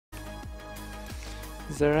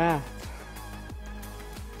Zerath.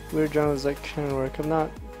 Weird jungles that can work. I've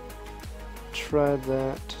not tried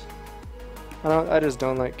that. I just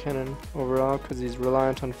don't like Kennen overall because he's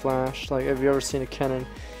reliant on flash. Like, have you ever seen a Kennen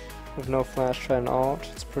with no flash try an alt?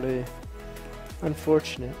 It's pretty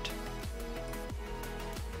unfortunate.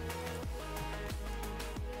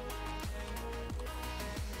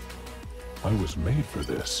 I was made for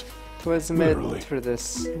this. Was made for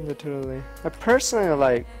this, literally. I personally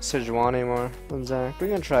like Sejuani more than Zac. We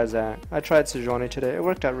can try Zac. I tried Sejuani today. It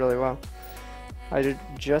worked out really well. I did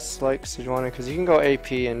just like Sejuani because you can go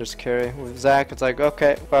AP and just carry. With Zac, it's like,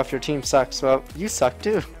 okay, well, if your team sucks, well, you suck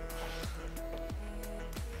too.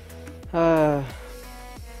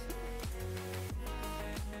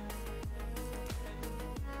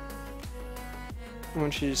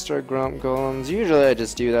 Once you start Gromp Golems, usually I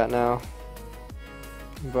just do that now.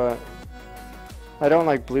 But I don't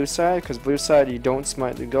like blue side because blue side you don't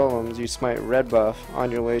smite the golems, you smite red buff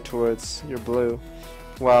on your way towards your blue.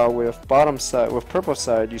 While with bottom side, with purple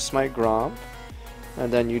side, you smite Gromp,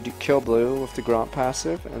 and then you kill blue with the Gromp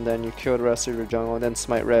passive, and then you kill the rest of your jungle, and then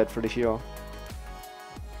smite red for the heal.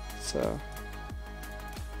 So.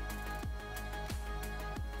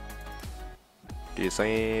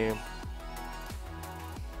 Same.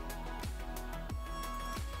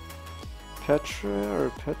 Petra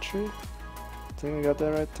or Petri? I think I got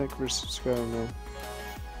that right. Thank you for subscribing, man.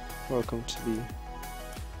 Welcome to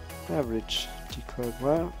the average D Club.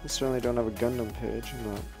 Well, I certainly don't have a Gundam page.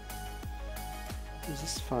 I'm not. This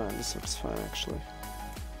is fine. This looks fine, actually.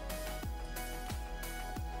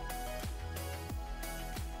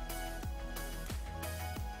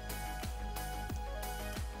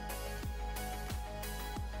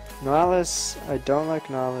 Nihilus, I don't like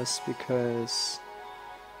Nihilus because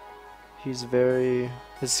he's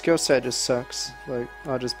his skill set just sucks. Like,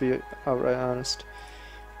 I'll just be outright honest.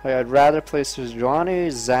 Like, I'd rather play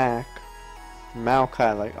Sejuani, Zac,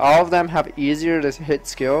 Maokai. Like, all of them have easier to hit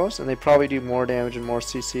skills, and they probably do more damage and more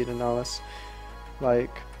CC than Nihilus.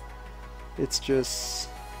 Like, it's just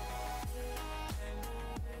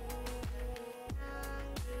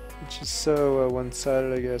so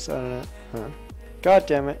one-sided, I guess. I don't know. Huh. God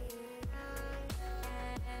damn it.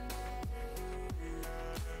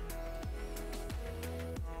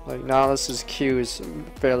 Like, Nihilus's Q is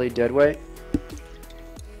fairly dead weight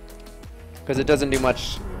because it doesn't do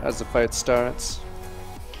much as the fight starts.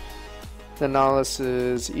 Then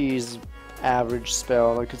Nihilus's E's average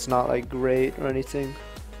spell, like, it's not like great or anything.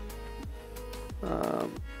 I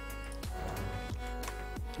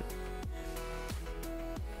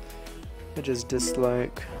just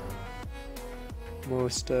dislike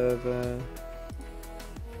most of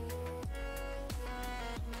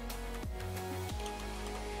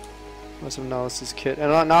Nihilus's kit, and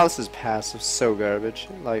Nihilus's passive is so garbage.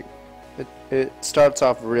 Like, it starts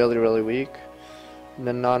off really weak, and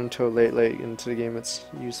then not until late into the game it's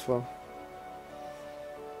useful.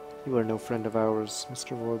 You are no friend of ours,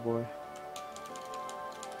 Mr. Warboy.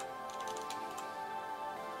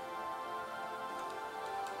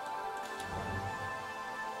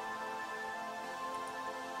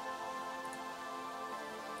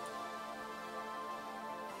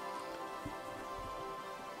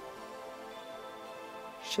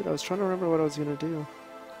 Shit, I was trying to remember what I was gonna do.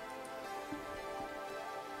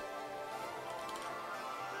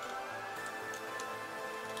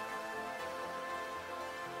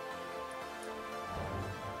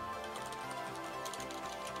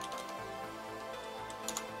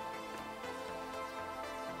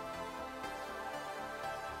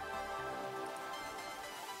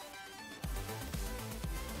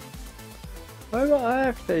 Why do I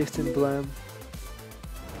have faith in Blam?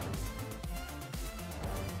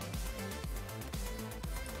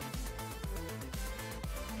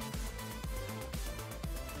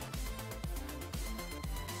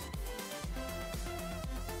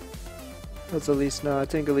 That's Elise now. I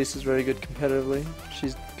think Elise is very good competitively.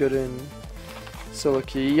 She's good in solo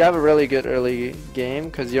queue. You have a really good early game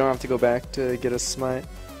because you don't have to go back to get a smite.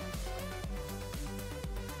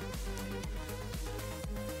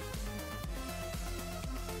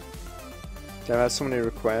 Damn, I have so many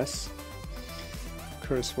requests.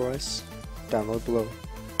 Curse voice. Download below.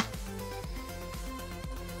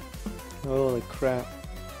 Holy crap.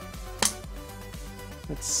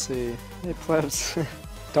 Let's see. Hey plebs.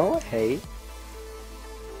 Don't hate.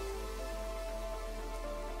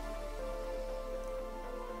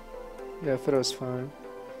 Yeah, Fido's fine.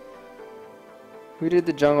 We did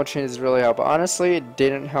the jungle changes really help, but honestly it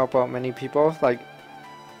didn't help out many people. Like,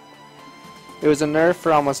 it was a nerf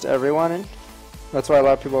for almost everyone, and that's why a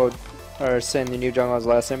lot of people are saying the new jungle has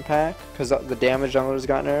less impact, because the damage junglers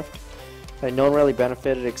got nerfed. Like no one really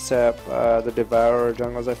benefited except the Devourer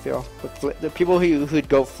jungles. I feel the people who'd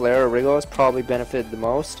go Flare or Wriggles probably benefited the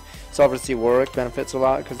most. So obviously Warwick benefits a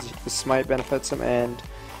lot because the Smite benefits him, and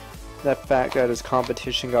that fact that his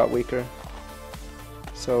competition got weaker.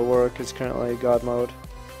 So Warwick is currently God mode.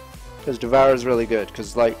 Because Devour is really good.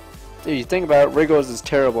 Because like, if you think about it, Wriggles is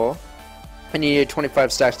terrible, and you need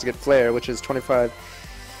 25 stacks to get Flare, which is 25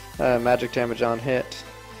 magic damage on hit.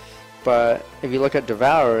 But if you look at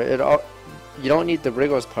Devour, you don't need the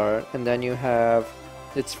Wriggles part, and then you have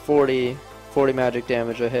it's 40 magic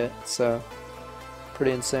damage a hit. So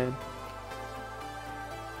pretty insane.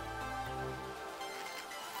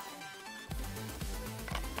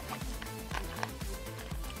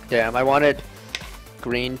 Damn, I wanted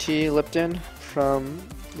green tea Lipton from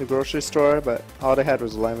the grocery store, but all they had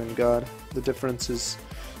was lemon. God, the difference is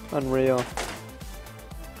unreal.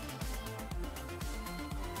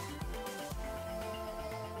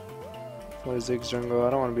 Play Ziggs jungle. I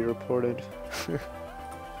don't want to be reported.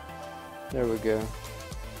 There we go.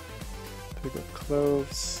 Pick up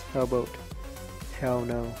cloves. How about? Hell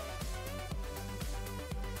no.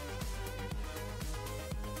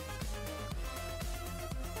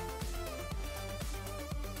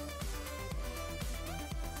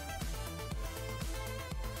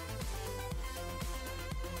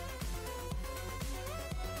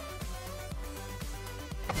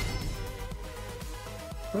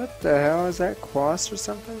 What the hell is that? Quas or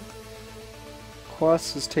something?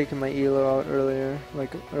 Quas was taking my elo out earlier,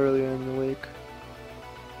 earlier in the week.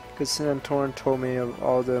 Because Santorin told me of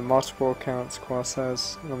all the multiple accounts Quas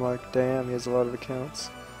has, and I'm like, damn, he has a lot of accounts.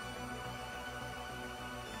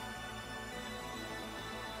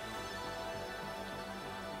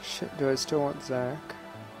 Shit, do I still want Zach?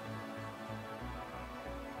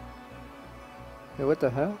 Hey, what the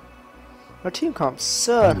hell? Our team comp I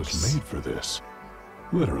sucks! was made for this.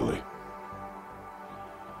 Literally.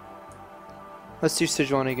 Let's do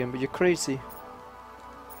Sejuani again, but you're crazy.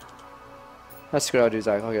 That's screw it, I'll do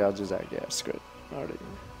Zach. Okay, I'll do Zach. Yeah, screw it. Already.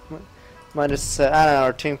 Minus, I don't know,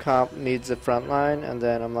 our team comp needs a front line, and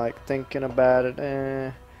then I'm like thinking about it.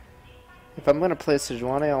 If I'm gonna play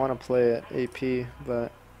Sejuani, I want to play it AP,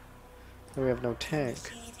 but we have no tank.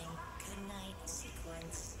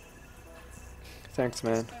 Thanks,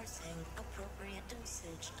 man.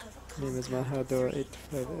 Name is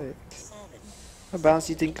Mahador858. How balanced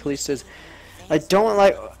do you think Kalista is? I don't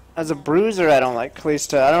like, as a bruiser, I don't like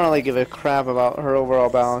Kalista. I don't really give a crap about her overall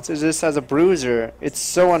balance. It's just as a bruiser, it's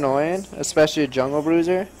so annoying, especially a jungle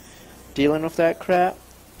bruiser, dealing with that crap.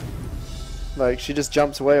 Like, she just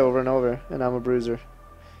jumps way over and over, and I'm a bruiser.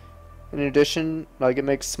 In addition, like, it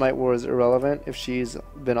makes Smite Wars irrelevant if she's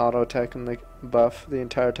been auto-attacking the buff the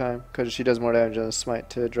entire time, because she does more damage than a Smite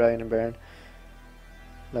to Dragon and Baron.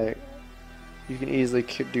 Like, you can easily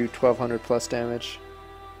do 1200 plus damage.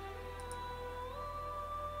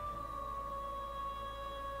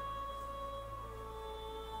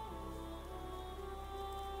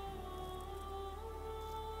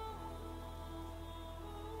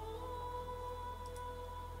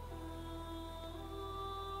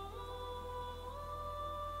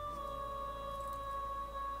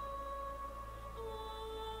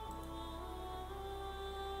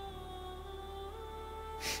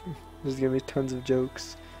 There's gonna be tons of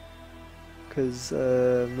jokes, cause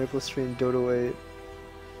Maple Stream Dodo 8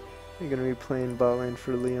 are gonna be playing bot lane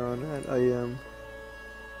for Leon at IM,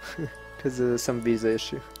 cause of some visa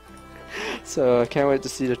issue. So I can't wait to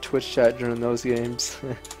see the Twitch chat during those games.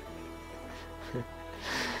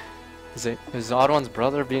 Is TheOddOne's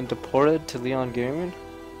brother being deported to Leon Gaming?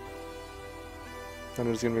 And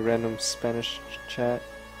there's gonna be random Spanish chat.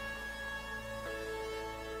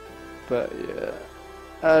 But yeah.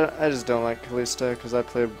 I just don't like Kalista because I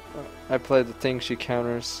play the thing she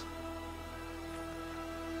counters.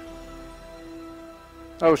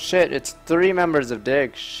 Oh shit! It's 3 members of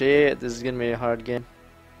Dig. Shit, this is gonna be a hard game.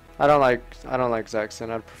 I don't like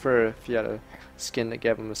Zaxxon. I'd prefer if you had a skin that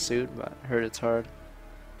gave him a suit, but I heard it's hard.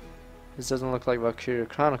 This doesn't look like Valkyria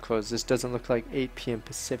Chronicles. This doesn't look like 8 PM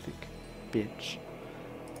Pacific, bitch.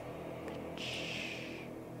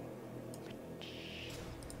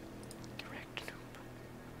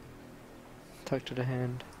 Tuck to the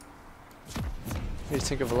hand. What do you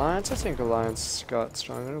think of Alliance? I think Alliance got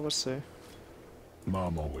stronger. We'll see.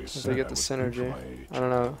 Mom always If said they get I the was good for synergy. my age. I don't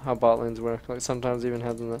know how bot lanes work. Like sometimes even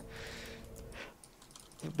having the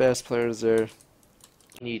best players there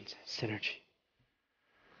need synergy.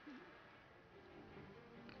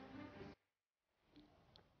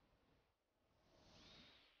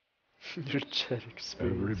 Your chat experience.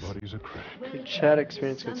 Everybody's a critic. Your chat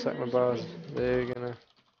experience could suck my balls. They're gonna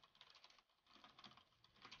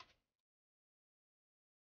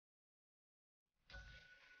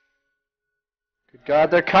Good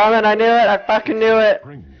God, they're coming! I knew it! I fucking knew it!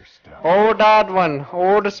 Bring your stout. Old odd one.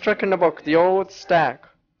 Oldest trick in the book. The old stack.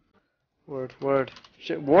 Word, word.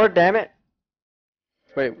 Shit, ward, damn it!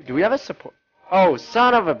 Wait, do we have a support? Oh,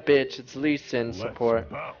 son of a bitch! It's Lee Sin support.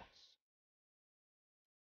 Let's bounce.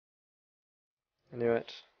 I knew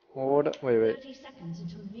it. Hold. Wait, wait. 30 seconds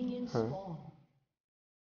until minions Huh. spawn.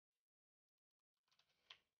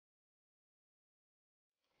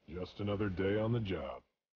 Just another day on the job.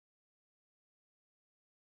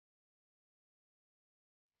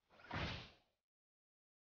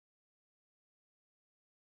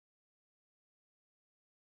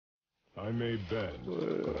 I may bend,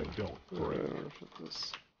 but I don't break.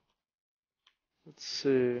 Let's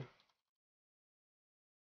see.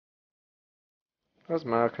 How's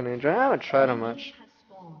Malcolm Ninja? I haven't tried him much. Has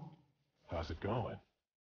spawned. How's it going?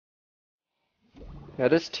 Yeah,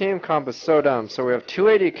 this team comp is so dumb. So we have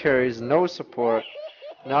 280 carries, no support.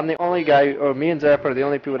 And I'm the only guy, or me and Zap are the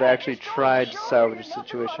only people that actually tried to salvage the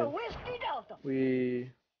situation.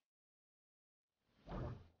 We...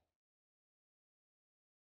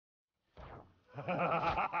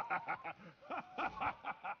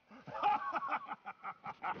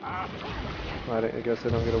 I guess I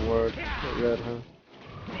don't get a word. Get red,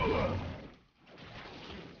 huh?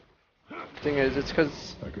 Thing is, it's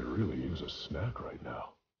because... I could really use a snack right now.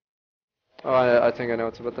 Oh, I think I know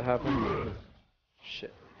what's about to happen.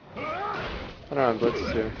 Shit. I don't know, Blitz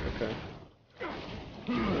too. Okay.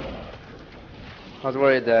 I was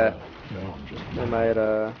worried that No, I'm just they might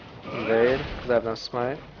invade, because I have no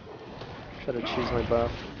smite. Try to choose my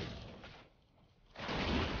buff.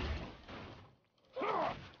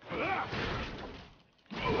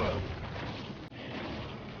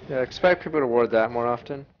 Yeah, expect people to ward that more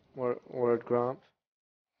often. Ward Gromp.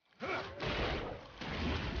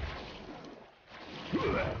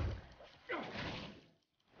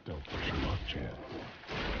 don't push your luck, Chan.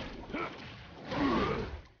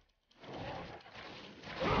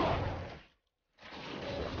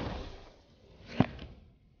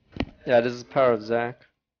 Yeah, this is the power of Zac.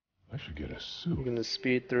 I should get a You suit. can just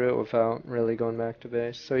speed through it without really going back to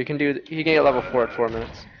base. So you can get level 4 at 4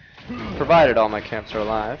 minutes. Provided all my camps are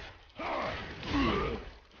alive.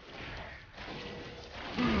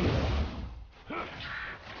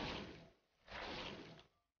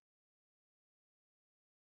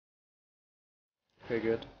 Okay,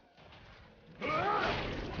 good.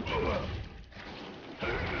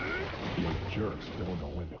 These jerks don't know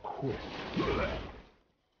when to quit.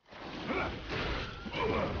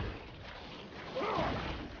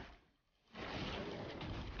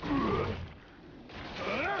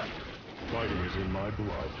 Fighting is in my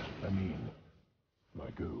blood. I mean, my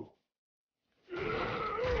goo.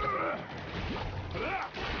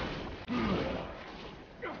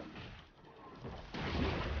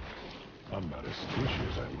 I'm not as squishy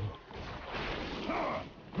as I look.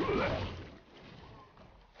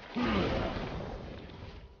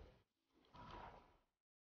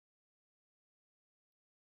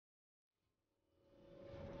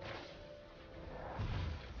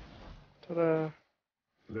 Ta-da.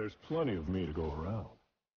 There's plenty of me to go around.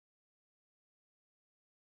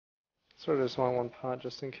 Sort of just want one pot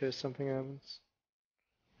just in case something happens.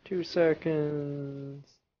 2 seconds.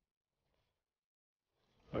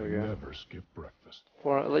 I There we go. never skip breakfast.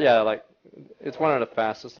 Yeah, like, it's one of the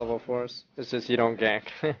fastest level 4s. It's just you don't gank.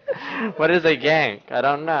 What is a gank? I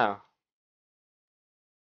don't know.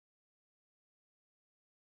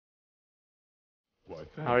 Why,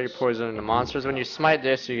 How are you thanks. poisoning the monsters? When you smite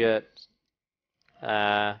this, you get,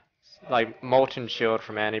 like, Molten Shield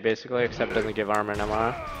from Annie, basically, except it doesn't give armor and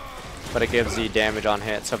MR. But it gives the damage on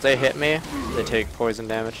hit. So if they hit me, they take poison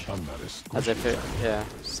damage. I'm not as As if squishy it, as I look. yeah,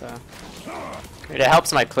 so. It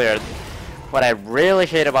helps my clear. What I really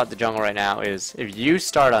hate about the jungle right now is if you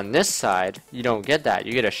start on this side, you don't get that.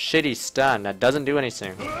 You get a shitty stun that doesn't do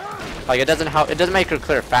anything. Like it doesn't make your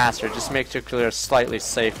clear faster, it just makes your clear slightly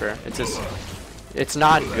safer. It's just, it's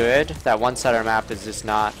not good. That one-sider map is just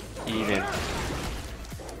not even.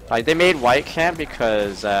 Like they made white camp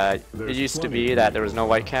because it used to be that there was no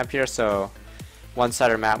white camp here, so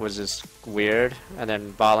one-sider map was just weird, and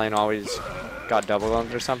then bot lane always got double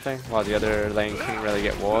roamed or something, while the other lane couldn't really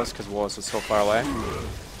get walls because walls was so far away.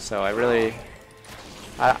 So I really,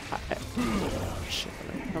 oh shit,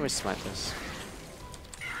 let me smite this.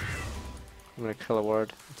 I'm gonna kill a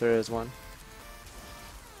ward if there is one.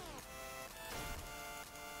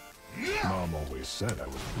 Mom always said I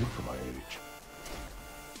was good for my age.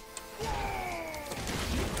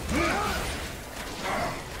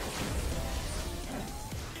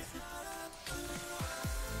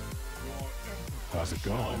 How's it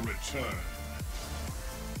going?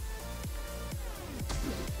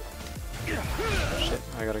 shit,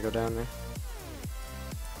 I gotta go down there.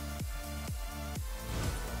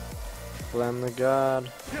 Blame the god.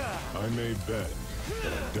 I may bend,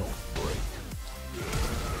 but I don't break.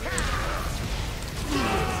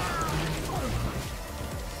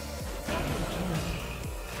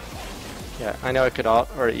 Yeah, I know I could alt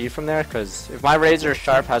or E from there, because if my razor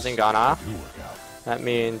sharp hasn't gone off, Do work out. that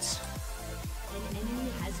means... An enemy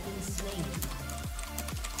has been slain.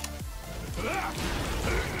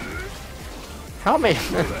 Help me!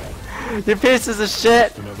 You pieces of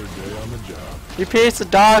shit! Another day on the job. You piece of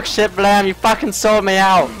dog shit, Blam! You fucking sold me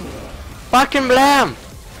out! Fucking Blam!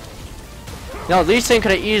 No, Lee Sin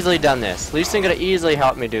could have easily done this. Lee Sin could have easily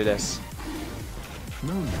helped me do this.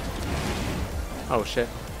 No need. Oh shit.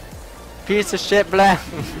 Piece of shit, Blam!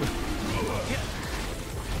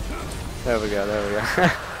 There we go, there we go.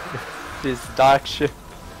 Piece of dog shit.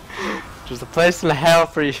 There's a place in hell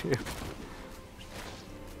for you.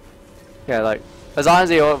 Yeah, like, as long as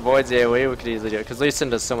he avoids the AoE, we could easily do it. Because Lee Sin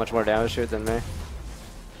does so much more damage to it than me.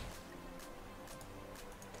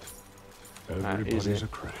 Everybody's easy. a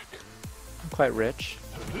critic. I'm quite rich.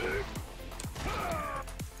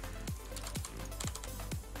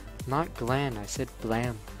 Not Glenn, I said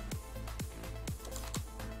Blam.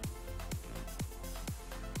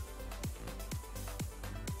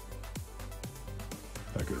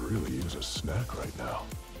 I could really use a snack right now.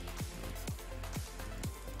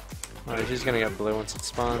 Alright, he's gonna get blue once it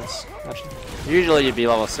spawns. Actually, usually you'd be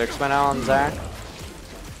level 6 by now on Zac.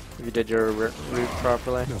 If you did your route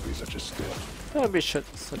properly. Don't be such a stiff. That'd be such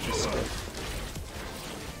a stiff.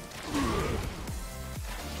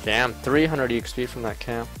 Damn, 300 EXP from that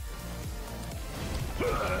camp.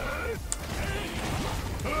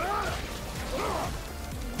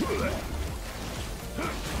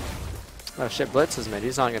 Oh shit, Blitz is mid.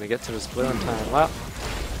 He's not gonna get to his blue in time. Well,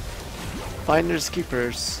 finders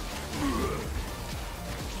keepers.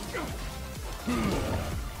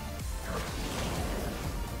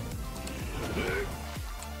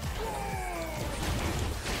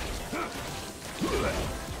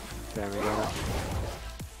 There we go.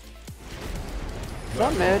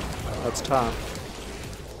 Not mid. That's top.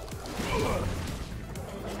 An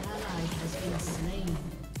ally has been slain.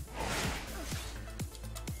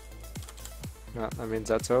 No, that means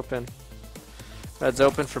that's open. That's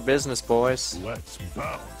open for business, boys. Let's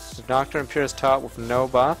bounce. If Nocturne appears top with no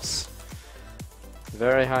buffs,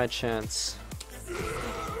 very high chance.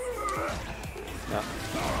 Yeah.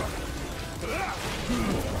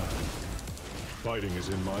 Fighting is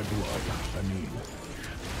in my blood. I mean,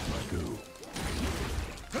 my goo.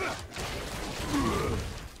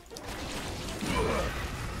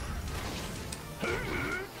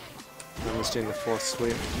 I'm just doing the fourth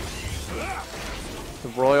sweep. The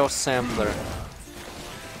Royal Sampler.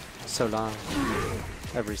 So long.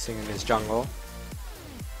 Everything in his jungle.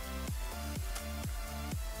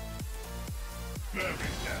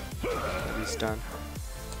 But he's done.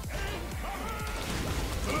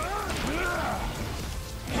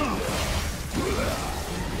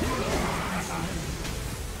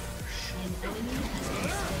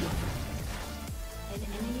 An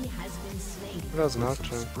enemy has been slain. What else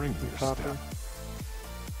Nocturne? Spring for your Popping. step.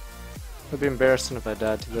 It'd be embarrassing if I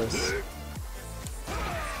died to this.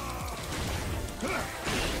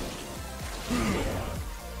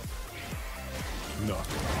 Knock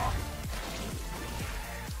it off.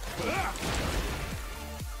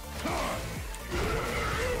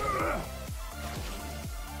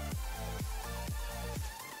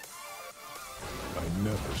 I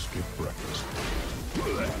never skip breakfast.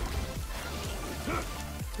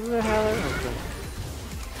 Who the hell is this?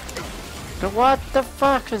 What the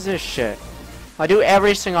fuck is this shit? I do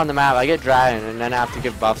everything on the map. I get dragon and then I have to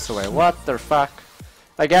give buffs away. What the fuck?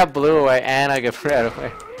 I get blue away and I give red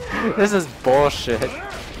away. This is bullshit.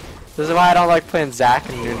 This is why I don't like playing Zac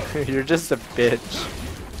and you're just a bitch.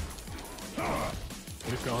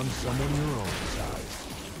 Pick on someone your own size.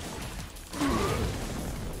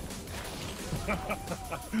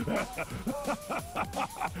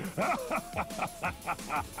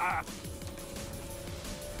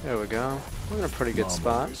 There we go. We're in a pretty good Mom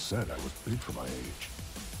spot. always said I was big for my age.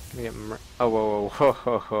 Let me get oh, whoa, whoa,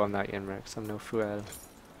 whoa, whoa, I'm not getting Rex. I'm no Fuel.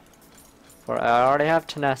 For I already have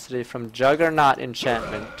tenacity from Juggernaut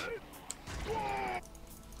enchantment.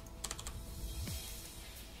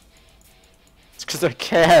 It's because I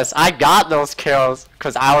guess I got those kills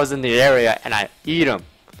because I was in the area and I eat them.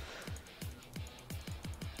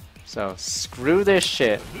 So screw this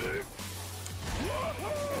shit.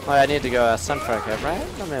 Oh, I need to go Sunfire Cap, right?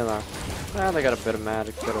 Let me alone. Well, they got a bit of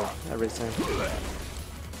magic, bit of everything.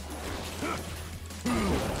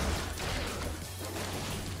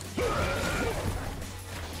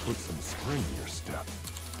 Put some spring in your step.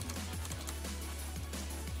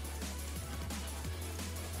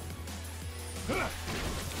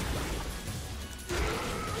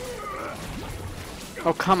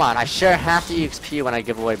 Oh, come on. I share half the EXP when I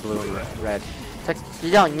give away blue and red. It's like, you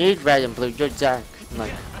don't need red and blue. You're Jack. I'm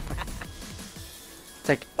like, it's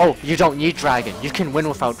like, oh, you don't need dragon. You can win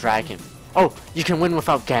without dragon. Oh, you can win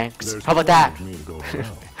without ganks. There's How about that? plenty for me to go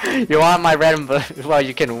around. You want my red and blue? Well,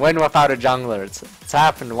 you can win without a jungler. It's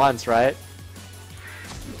happened once, right?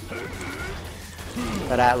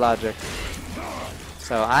 For that logic.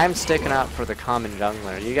 So I'm sticking up for the common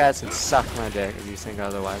jungler. You guys can suck my dick if you think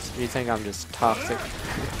otherwise. If you think I'm just toxic,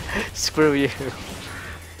 screw you.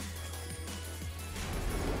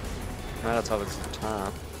 Right, that's always the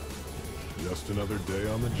top. Just another day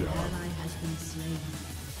on the job. Ally has been slain.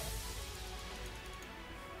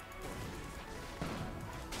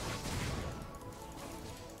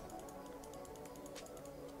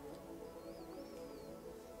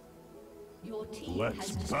 Your team Let's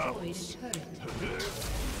has destroyed bounce. a turret.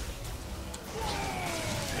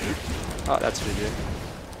 Oh, that's what you do.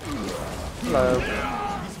 Hello.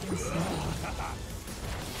 Has been slain.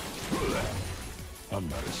 I'm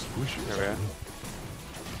not as squishy There as we I go. look.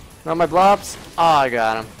 No, my blobs. Oh, I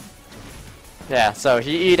got him. Yeah, so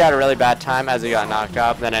he E'd at a really bad time as he got knocked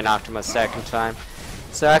up. Then I knocked him a second time.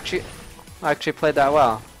 So I actually played that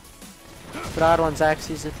well. But TheOddOne's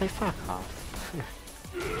actually to play fuck off.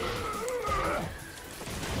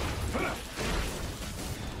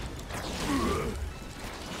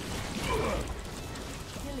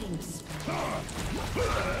 Killing spree.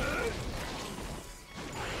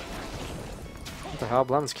 What the hell?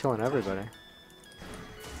 Blum's killing everybody.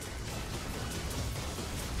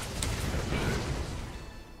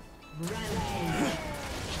 Rampage.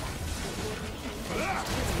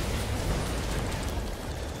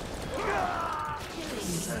 Killing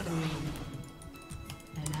spree.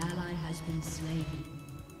 An ally has been slain.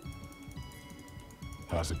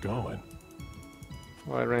 How's it going?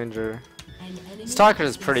 White Ranger. An enemy Stalker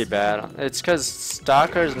has is been pretty slain. bad. It's because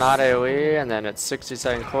Stalker's not AoE, and then it's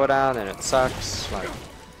 60-second cooldown, and it sucks. Like,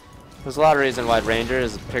 there's a lot of reason why Ranger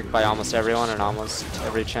is picked by almost everyone, and almost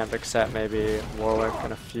every champ except maybe Warwick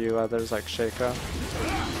and a few others like Shaco.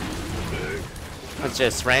 It's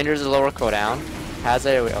just Ranger's a lower cooldown, has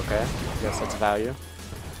AoE. Okay, I guess that's value.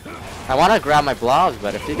 I want to grab my blobs,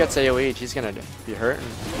 but if he gets AoE, he's gonna be hurting.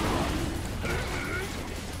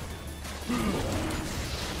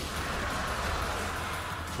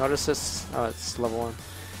 Notice this? Oh, it's level 1.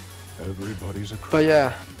 Everybody's a But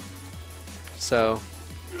yeah. So.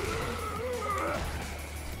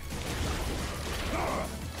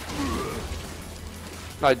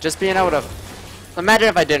 No, just being able to. Imagine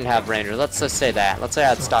if I didn't have Rangers. Let's just say that. Let's say I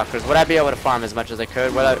had Stalkers. Would I be able to farm as much as I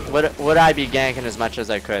could? Would I be ganking as much as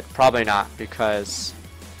I could? Probably not, because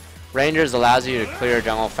Rangers allows you to clear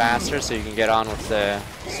jungle faster, so you can get on with the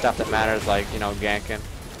stuff that matters, like, you know, ganking.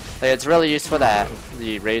 Like, it's really useful that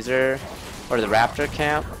the Razor or the Raptor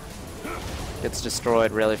camp gets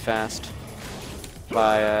destroyed really fast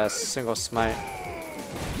by a single smite,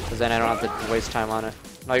 because then I don't have to waste time on it.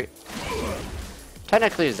 Like,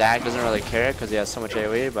 technically Zac doesn't really care because he has so much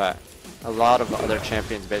AoE, but a lot of other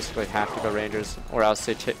champions basically have to go Rangers, or else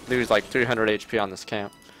they lose like 300 HP on this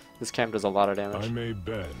camp. This camp does a lot of I damage. may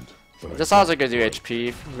bend, but This also gives you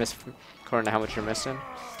HP, according to how much you're missing.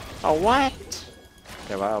 Oh, what?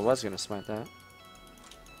 Okay, well, I was gonna smite that.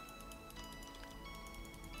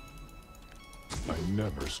 I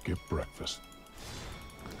never skip breakfast.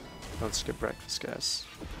 Don't skip breakfast, guys.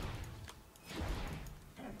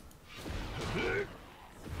 Your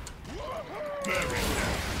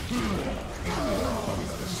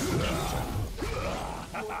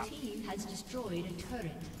team has destroyed a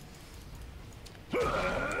turret.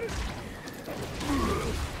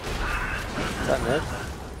 Is that mid?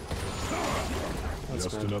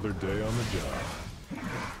 Just mid. another day on the job.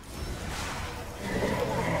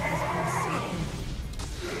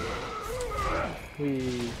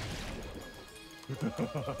 We.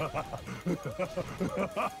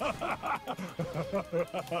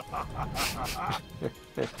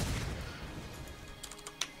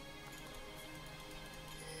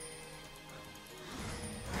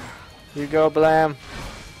 You go, Blam.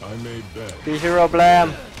 I may bend. Be hero,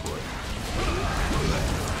 Blam.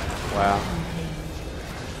 Wow.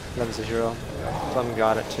 Blam's a hero. Blam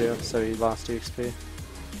got it too, so he lost EXP.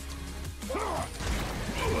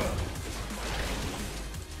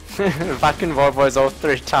 Fucking Vorboy's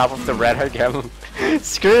 03 top of the red hair game.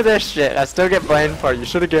 Screw this shit. I still get blamed for it. You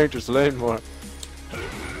should have ganked his lane more.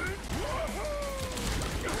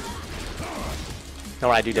 No,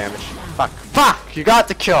 I do damage. Fuck. Fuck! You got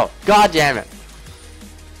the kill! God damn it!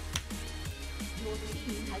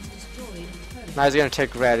 Now he's gonna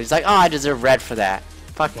take red. He's like, oh, I deserve red for that.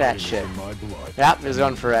 Fuck that shit. Yep, he's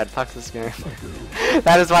going for red. Fuck this game.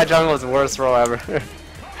 That is my jungle's worst role ever.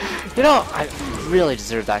 You know, I really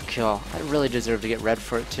deserve that kill. I really deserve to get red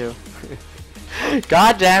for it too.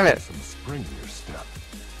 God damn it! Some spring in your step.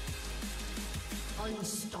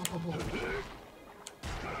 Unstoppable.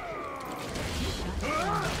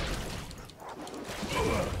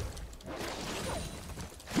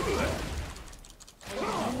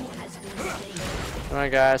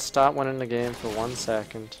 Alright guys, stop winning the game for 1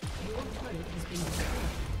 second.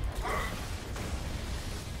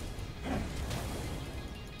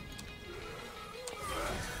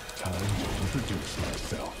 Time to introduce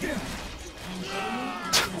myself.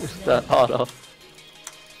 That auto.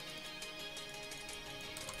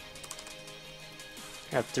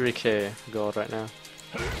 I have 3k gold right now.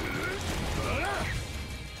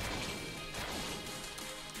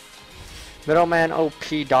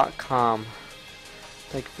 MiddlemanOP.com.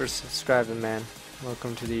 Thank you for subscribing, man.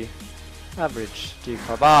 Welcome to the average D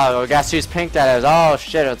club. Oh, guess who's pink that is? Oh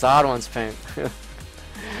shit, it's TheOddOne's pink.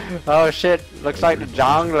 Oh shit, looks like the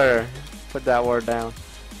jungler put that word down.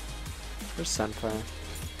 Where's Senpai?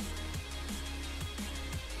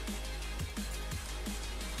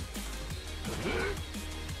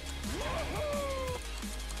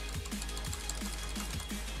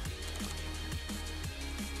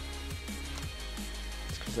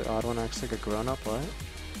 It's because the TheOddOne acts like a grown-up, what?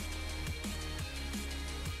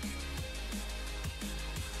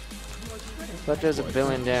 But does 1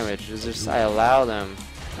 billion damage. It's just I allow them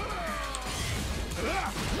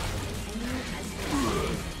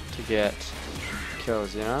to get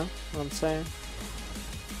kills, you know what I'm saying?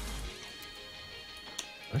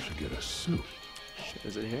 I should get a suit. Shit,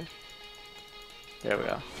 is it here? There we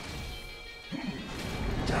go.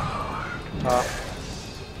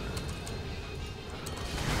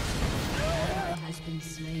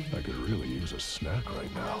 I could really use a snack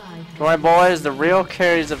right now. Alright boys, the real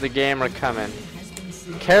carries of the game are coming.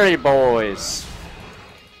 Carry boys.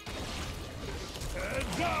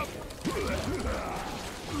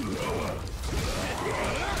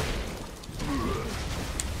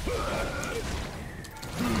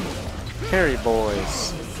 Carry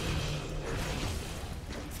boys.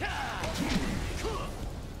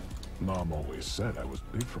 Mom always said I was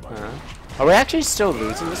big for my age. Are we actually still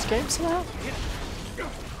losing this game somehow?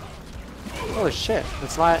 Holy shit,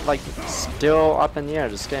 it's not like still up in the air,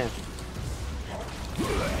 this game.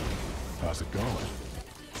 How's it going?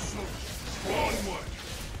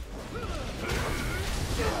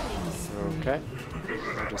 Okay.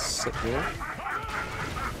 I'll just sit here.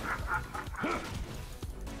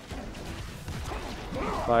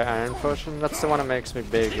 Buy iron potion? That's the one that makes me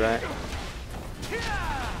big, right?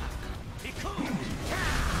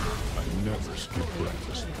 I never skip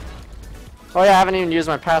breakfast. Oh yeah, I haven't even used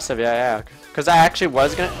my passive yet, yeah. Cause I actually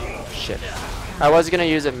was gonna shit. I was gonna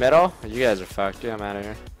use it middle. You guys are fucked, yeah, I'm out of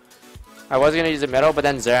here. I was gonna use it middle, but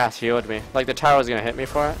then Xerath healed me. Like the tower was gonna hit me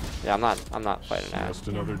for it. Yeah, I'm not fighting ass. Just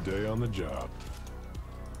another day on the job.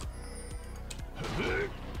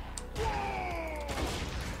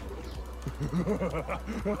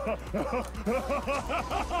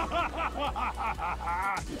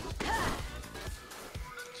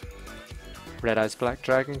 Red Eyes Black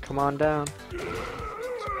Dragon, come on down.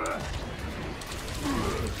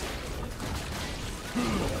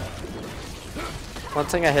 One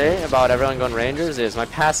thing I hate about everyone going Rangers is my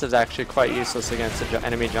passive's actually quite useless against an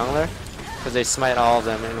enemy jungler because they smite all of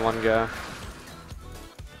them in one go.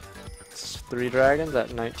 It's 3 dragons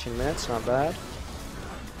at 19 minutes, not bad.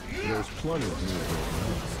 There's plenty of news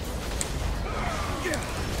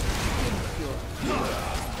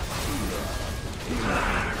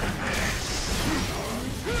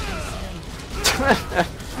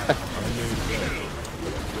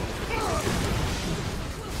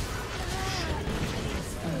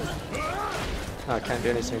Oh, I can't do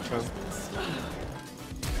anything to him.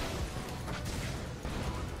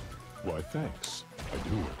 Why, thanks. I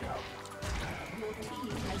do work out.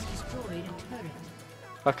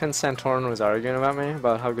 Fucking Santorin was arguing about me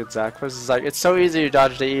about how good Zac was. It's like, it's so easy to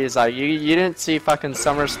dodge the E. It's like, you didn't see fucking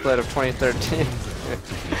Summer Split of 2013.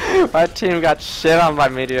 My team got shit on by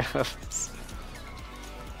media.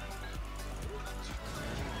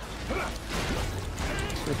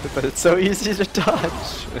 But it's so easy to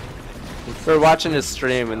dodge. We're watching his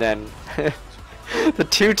stream and then the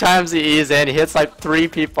 2 times he E's in, he hits like 3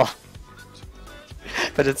 people.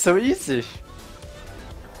 But it's so easy.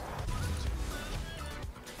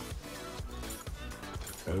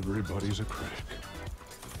 Everybody's a critic.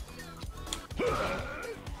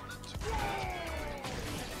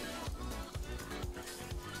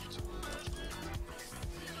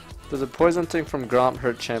 Does a poison thing from Gromp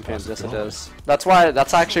hurt champions? Yes, it does. That's why.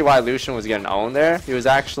 That's actually why Lucian was getting owned there. He was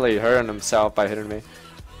actually hurting himself by hitting me.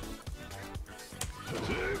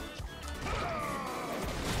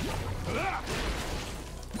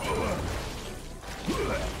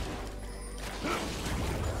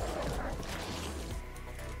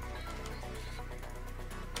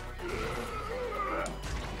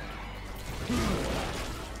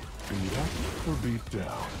 Beat up or beat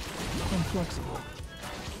down. I'm flexible.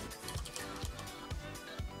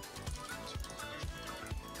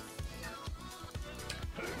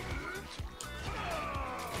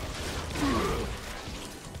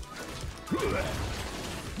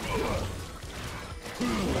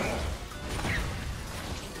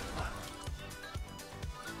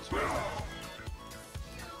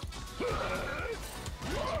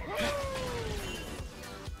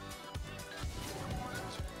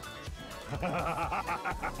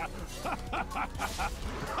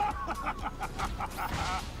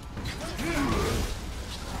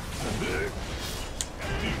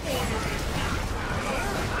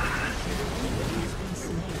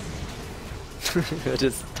 I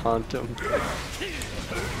just taunt him.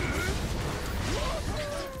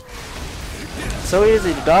 So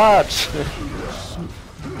easy to dodge.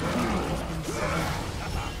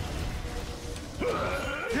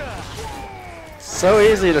 So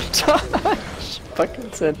easy to dodge.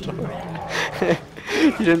 Fucking Centaur.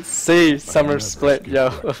 You didn't see Summer Split,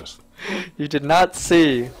 yo. You did not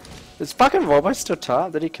see. Is fucking Volby still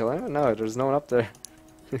top? Did he kill him? No, there's no one up there.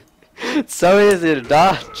 It's so easy to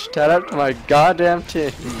dodge. Shout out to my goddamn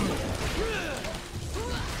team.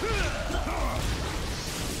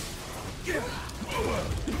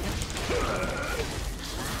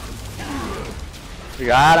 You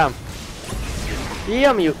got him.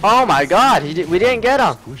 Damn you! Oh my God! We didn't get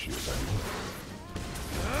him.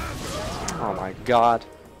 Oh my God!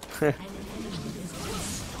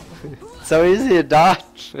 So easy to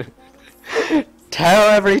dodge. Tell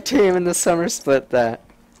every team in the Summer Split that.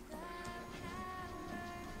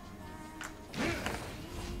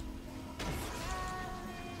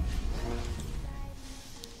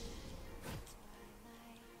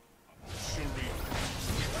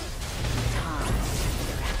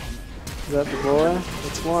 Is that the boy?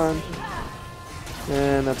 That's one.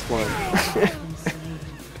 And that's one.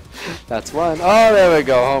 That's one. Oh, there we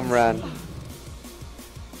go. Home run.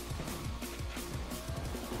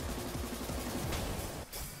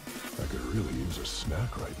 I could really use a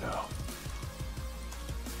snack right now.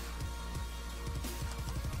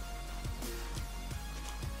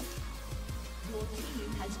 Your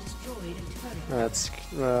team has destroyed a turret. That's.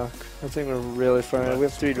 I think we're really far. We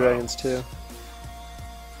have 3 dragons too.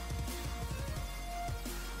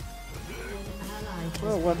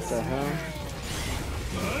 Oh, what the hell?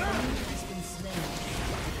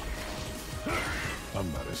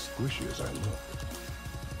 I'm not as squishy as I look.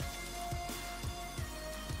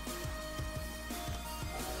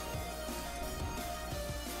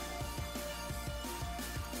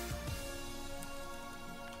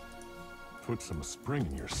 Put some spring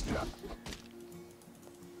in your step.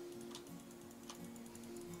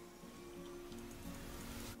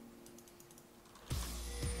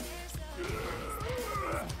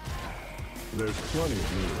 There's plenty of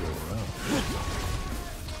me to go around.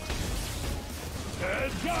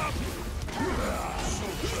 Heads up!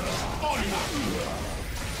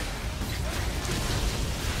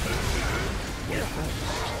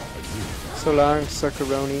 So long,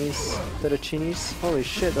 succaronis, fettuccinis. Holy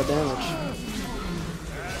shit, that damage.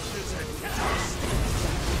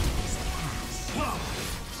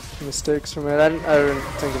 Mistakes from it. I didn't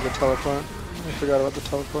think of the teleport. I forgot about the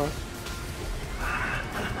teleport.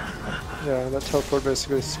 Yeah, that teleport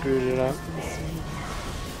basically screwed it up.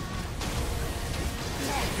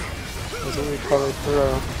 That's what we call a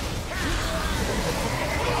throw.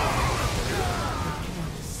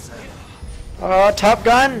 Oh, Top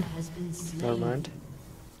Gun! Never mind.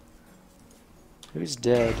 Who's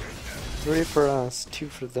dead? 3 for us, 2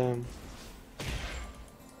 for them.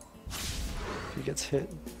 If he gets hit.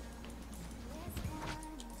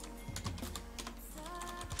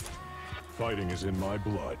 Fighting is in my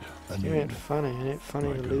blood. It ain't funny. It ain't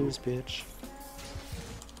funny to lose, bitch.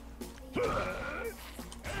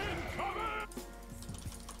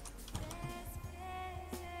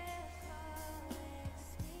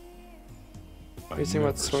 Facing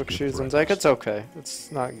with Sork shoes and like it's okay.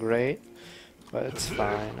 It's not great, but it's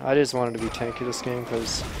fine. I just wanted to be tanky this game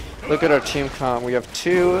because look at our team comp. We have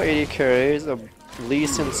 2 AD carries, a Lee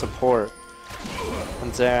Sin support,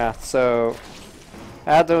 and Xerath. So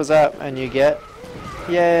add those up and you get,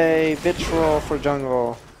 yay, Vitriol for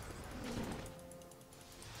jungle.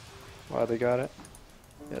 Wow, they got it.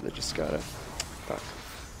 Yeah, they just got it. Fuck.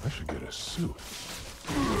 I should get a suit.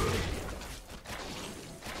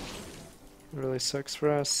 Really sucks for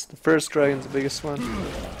us. The first dragon's the biggest one.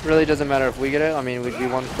 Really doesn't matter if we get it. I mean, we'd be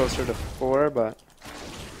one closer to 4, but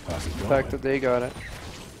How's it the going? fact that they got it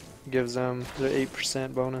gives them the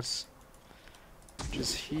 8% bonus, which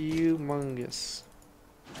is humongous.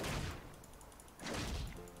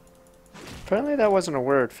 Apparently that wasn't a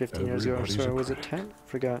word 15 years ago, Everybody's so a was it prick. 10?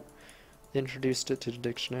 Forgot. They introduced it to the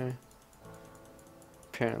dictionary.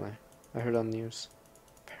 Apparently. I heard on the news.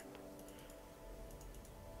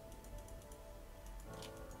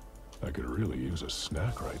 I could really use a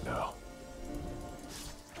snack right now.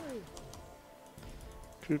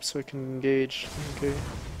 Group so I can engage. Okay.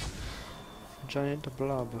 Giant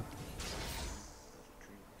blob.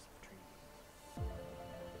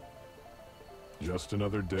 Just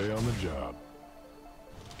another day on the job.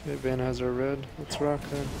 Okay, Van has our red. Let's rock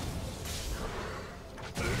then.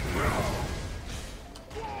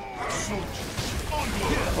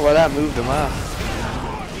 Oh, well, that moved him up.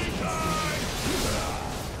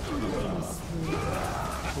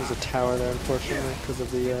 There's a tower there, unfortunately, because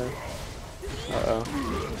of the, uh-oh.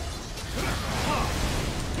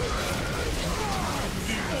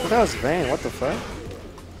 Well, that was Vayne, what the fuck?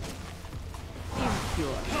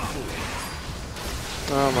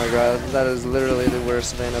 Oh my god, that is literally the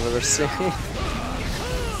worst Vayne I've ever seen.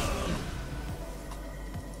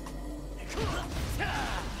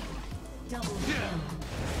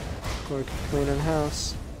 We're cleaning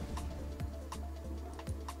house.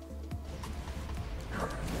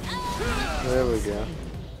 There we go.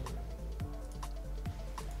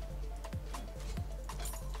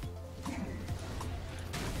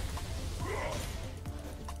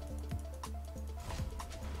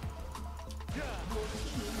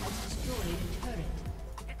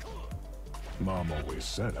 Mom always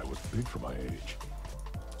said I was big for my age.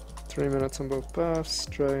 3 minutes on both buffs,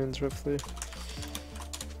 dragons roughly.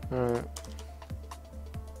 Alright.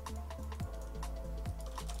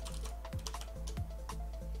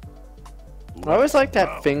 I always like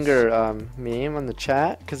that finger meme on the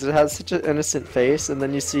chat because it has such an innocent face, and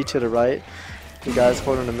then you see to the right the guy's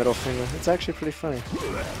holding a middle finger. It's actually pretty funny.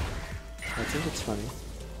 I think it's funny.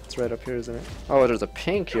 It's right up here, isn't it? Oh, there's a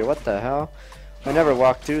pink here. What the hell? I never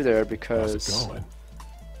walked through there How's it because going?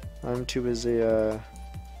 I'm too busy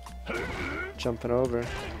jumping over.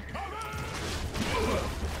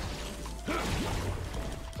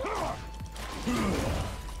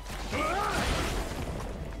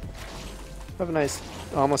 I have a nice,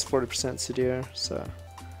 almost 40% CDR, so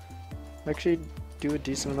actually do a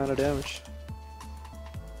decent amount of damage.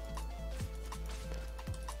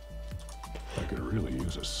 I could really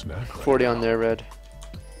use a snack right 40 now. on there, red.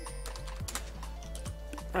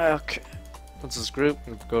 Okay, what's this group?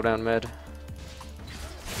 Go down mid.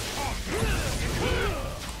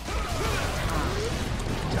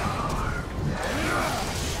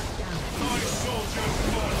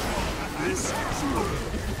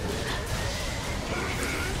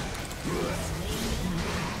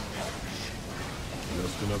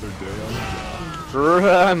 Just another day on the job.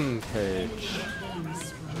 Rampage.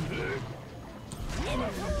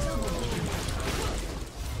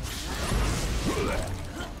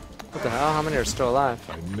 What the hell? How many are still alive?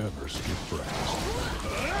 I never skip breakfast.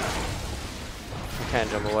 I can't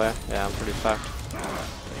jump away. Yeah, I'm pretty fucked.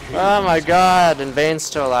 Oh my god, and Vayne's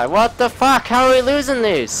still alive. What the fuck? How are we losing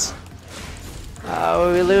these? How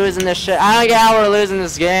are we losing this shit? I don't get how we're losing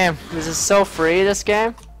this game. This is so free, this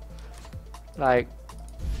game. Like,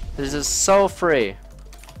 this is so free.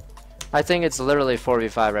 I think it's literally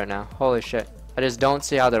 4v5 right now. Holy shit. I just don't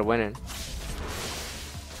see how they're winning.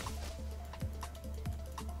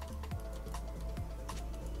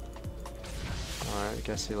 Alright, I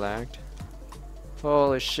guess he lagged.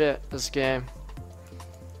 Holy shit, this game.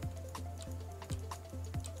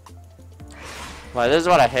 Like, this is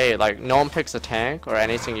what I hate. Like, no one picks a tank or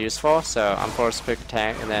anything useful, so I'm forced to pick a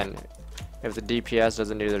tank, and then if the DPS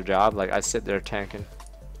doesn't do their job, like, I sit there tanking.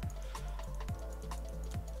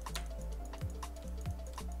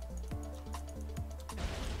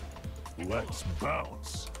 Let's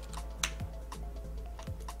bounce.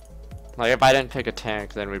 Like, if I didn't pick a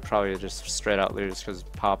tank, then we'd probably just straight out lose because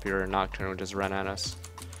Poppy or Nocturne would just run at us.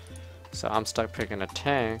 So I'm stuck picking a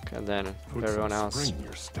tank, and then if Put everyone some else spring in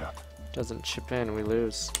your step. doesn't chip in, we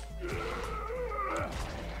lose.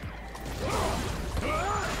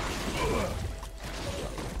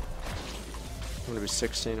 I'm gonna be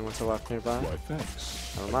 16 once I walk nearby. Why,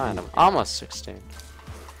 thanks. Never mind, I'm almost 16.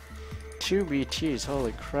 2 BTs,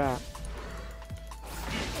 holy crap.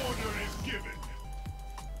 Order is given.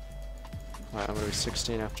 Alright, I'm gonna be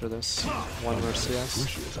 16 after this. One more CS.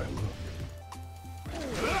 Wishes I look.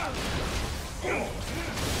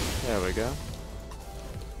 There we go.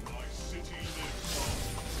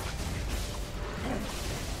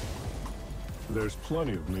 There's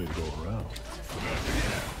plenty of me to go around.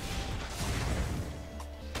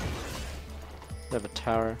 They have a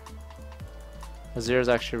tower. Azir's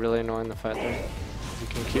actually really annoying the fight there. You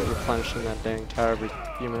can keep replenishing that dang tower every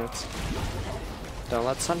few minutes. Don't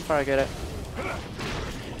let Sunfire get it.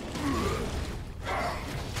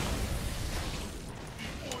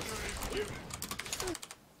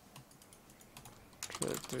 Try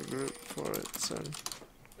to group for it, son.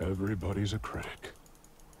 Everybody's a critic.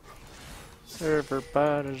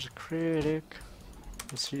 Everybody's a critic.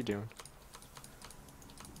 What's he doing?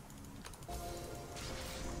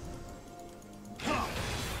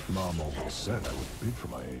 Mom always said I was big for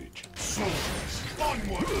my age.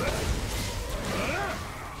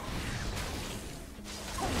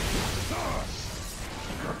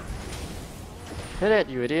 Hit it,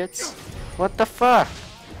 you idiots! What the fuck?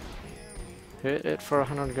 Hit it for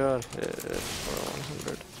 100 gold. Hit it for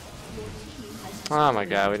 100. Oh my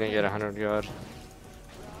god, we didn't get 100 gold.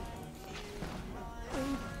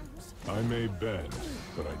 I may bend,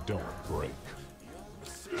 but I don't break.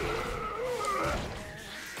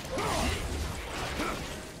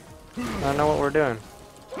 I don't know what we're doing.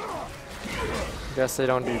 Guess they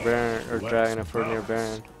don't do Baron or Dragon if we're near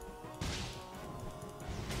Baron.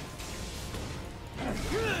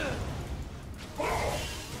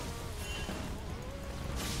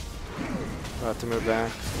 We'll have to move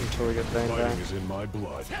back until we get Bane back. Fighting is in my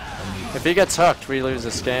blood. If he gets hooked, we lose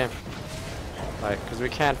this game. Like, because we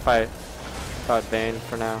can't fight Bane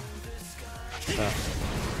for now. So,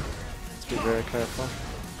 let's be very careful.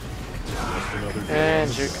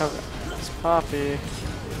 And here comes Poppy.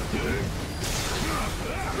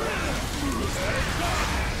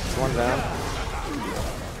 It's one down.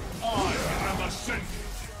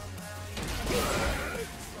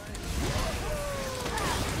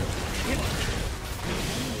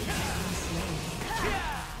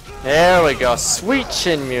 There we go. Sweet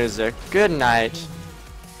chin music. Good night.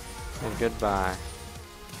 And goodbye.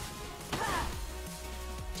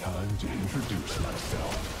 Time to introduce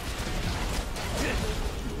myself.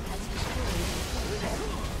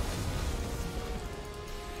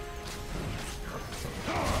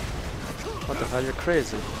 What the hell? You're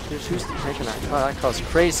crazy. Who's making that call? That call's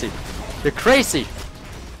crazy. You're crazy.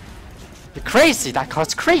 You're crazy. That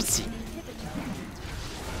call's crazy.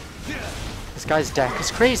 This guy's deck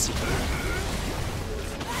is crazy.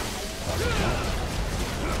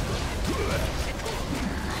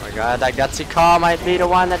 Oh my god, that gutsy call might be the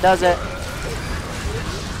one that does it.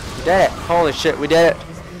 We did it. Holy shit, we did it.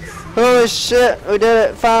 Holy shit, we did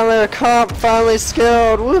it. Finally, a comp finally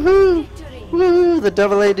skilled. Woohoo! Woohoo! The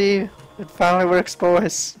double AD. It finally works,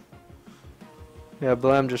 boys. Yeah,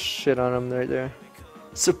 Blam just shit on him right there.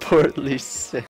 Support Lee Sin.